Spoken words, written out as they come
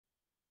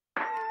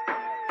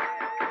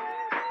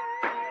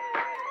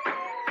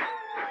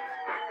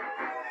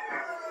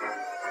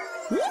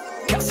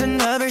Crossing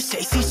lovers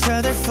chase each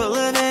other full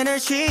of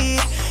energy.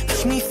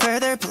 Push me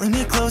further, pull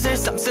me closer,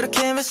 some sort of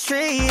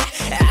chemistry.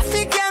 I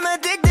think I'm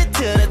addicted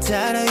to the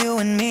thought of you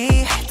and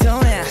me.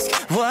 Don't ask,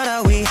 what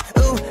are we?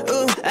 Ooh,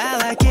 ooh, I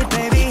like it,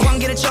 baby.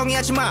 관계를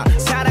정의하지 마.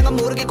 사랑은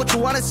모르겠고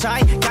좋아하는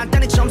사이.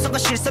 간단히 점성과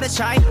실선의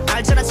차이.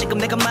 알잖아 지금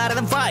내가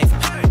말하는 vibe.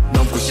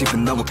 넘고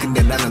싶은 너무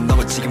근데 나는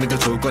너무 지금이 더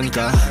좋을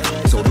거니까.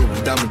 서로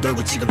부담을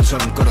덜고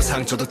지금처럼 걸어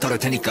상처도 덜을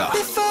테니까.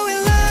 Before we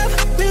love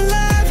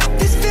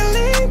this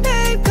feeling,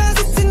 babe. Cause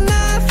it's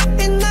enough.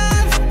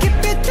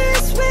 Keep it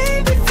this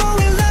way. Before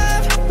we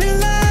love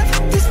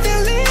this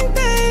feeling,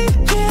 babe.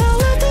 Yeah, I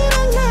love it,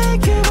 I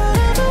like it, but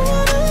I don't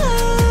wanna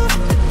love.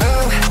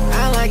 Oh,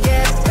 I like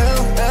it.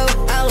 Oh, oh,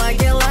 I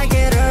like it, like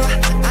it. Oh,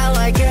 I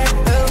like it.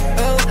 Oh,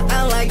 oh,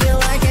 I like it,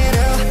 like it.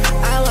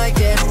 Oh, I like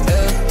it.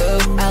 Oh,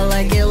 oh, I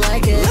like it,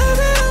 like it. Love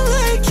it, I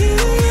like you,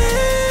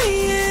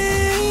 yeah.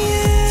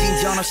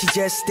 진전 없이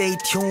just stay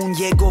tuned.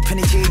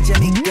 예고편이 제일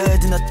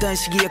재밌거든. 어떤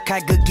시기의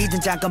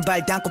칼극이든 잠깐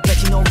발 담고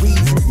뱉지 no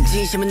reason.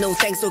 진심은 no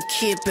thanks so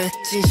keep it.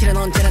 진실은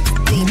언제나 too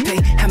deep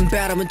it. 한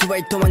발음은 두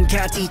발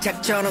도망가지.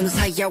 작전 없는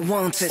사이 I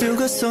want it. Still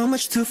got so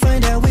much to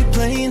find out. We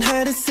playing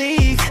hide and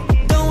seek.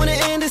 Don't wanna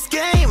end this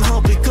game.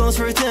 Hope it goes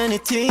for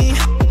eternity.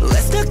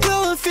 Let's not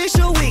go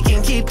official. We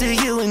can keep the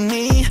you and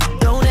me.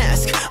 Don't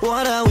ask,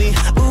 what are we?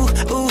 Ooh,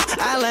 ooh,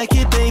 I like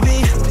it,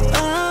 baby.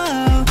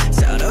 Oh,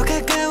 서로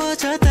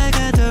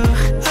가까워졌다가도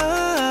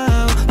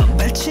oh,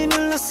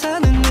 발치물러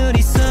사는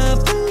우리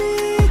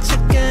섣불리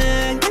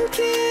착각한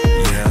길.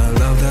 Yeah, I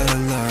love that I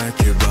like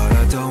it, but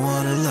I don't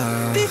wanna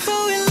love.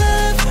 Before we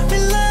love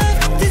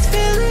this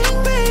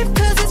feeling, babe.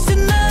 Cause it's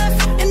enough.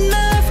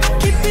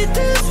 Keep it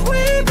this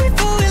way.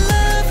 Before we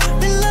love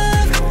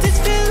this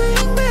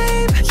feeling,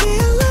 babe. Yeah,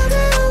 I love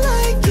that I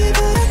like it,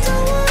 but I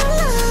don't wanna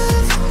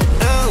love.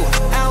 Oh,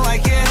 I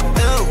like it.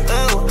 Oh,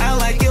 oh, I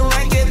like it,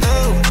 like it.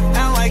 Oh,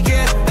 I like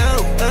it.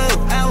 Oh, oh,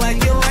 I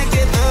like it, like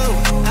it. Oh,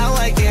 I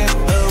like it.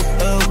 Oh,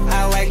 oh,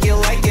 I like it,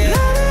 like it.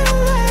 Love it, I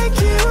like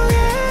you,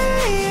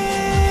 yeah,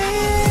 yeah.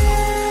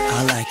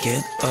 I like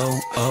it, oh,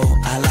 oh,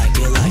 I like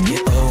it, like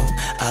it, oh,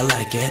 I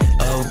like it,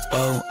 oh,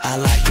 oh, I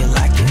like it,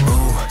 like it,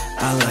 oh,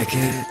 I like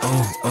it,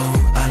 oh,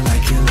 oh, I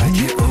like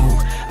it, oh,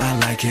 I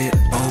like it.